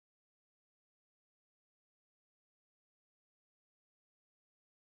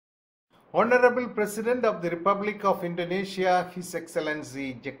Honorable President of the Republic of Indonesia, His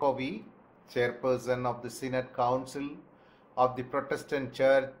Excellency Jokowi, Chairperson of the Synod Council of the Protestan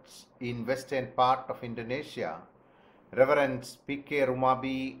Church in Western part of Indonesia, Reverend P.K.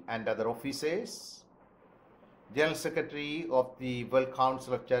 Rumabi and other officers, General Secretary of the World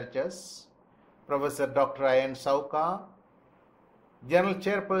Council of Churches, Professor Dr. Ayan Sauka, General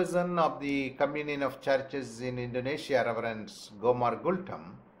Chairperson of the Communion of Churches in Indonesia, Reverend Gomar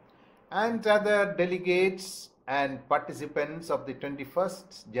Gultam, and other delegates and participants of the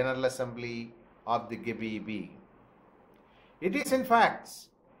 21st General Assembly of the GPIB. It is in fact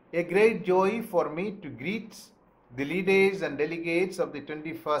a great joy for me to greet the leaders and delegates of the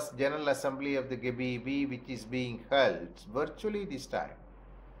 21st General Assembly of the GPIB, which is being held virtually this time.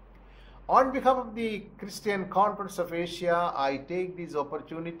 On behalf of the Christian Conference of Asia, I take this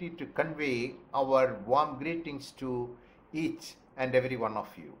opportunity to convey our warm greetings to each and every one of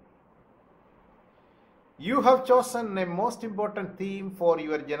you. You have chosen a most important theme for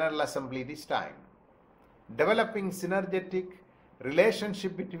your General Assembly this time: developing synergetic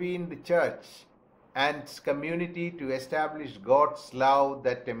relationship between the Church and community to establish God's love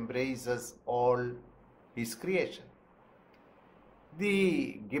that embraces all His creation.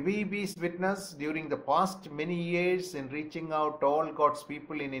 The GPIB's witness during the past many years in reaching out to all God's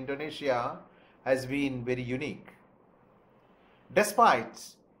people in Indonesia has been very unique.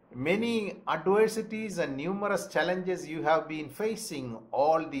 Despite many adversities and numerous challenges you have been facing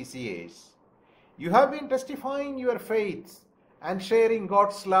all these years, you have been testifying your faith and sharing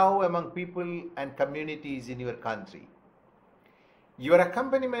God's love among people and communities in your country. Your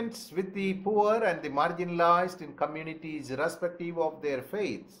accompaniments with the poor and the marginalized in communities irrespective of their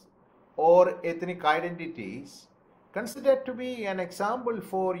faiths or ethnic identities considered to be an example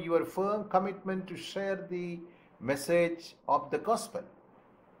for your firm commitment to share the message of the gospel.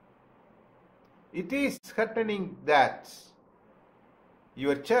 It is heartening that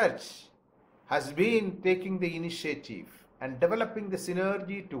your church has been taking the initiative and developing the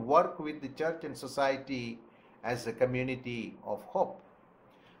synergy to work with the church and society as a community of hope.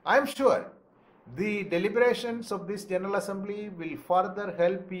 I am sure the deliberations of this General Assembly will further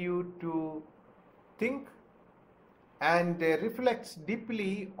help you to think and reflect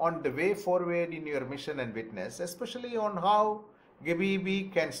deeply on the way forward in your mission and witness, especially on how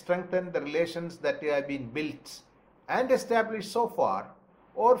GPIB can strengthen the relations that have been built and established so far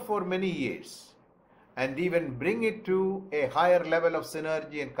or for many years, and even bring it to a higher level of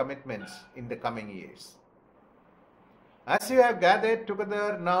synergy and commitments in the coming years. As you have gathered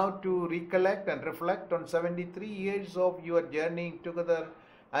together now to recollect and reflect on 73 years of your journey together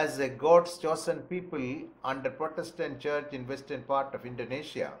as a God's chosen people under Protestant Church in Western part of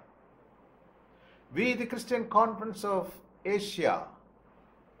Indonesia, we, the Christian Conference of Asia,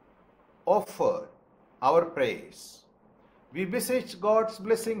 offer our praise. We beseech God's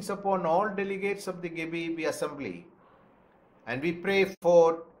blessings upon all delegates of the GPIB Assembly, and we pray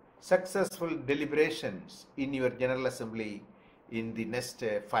for successful deliberations in your General Assembly in the next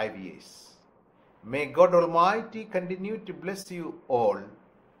 5 years. May God Almighty continue to bless you all.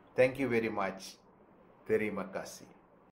 Thank you very much. Terima kasih.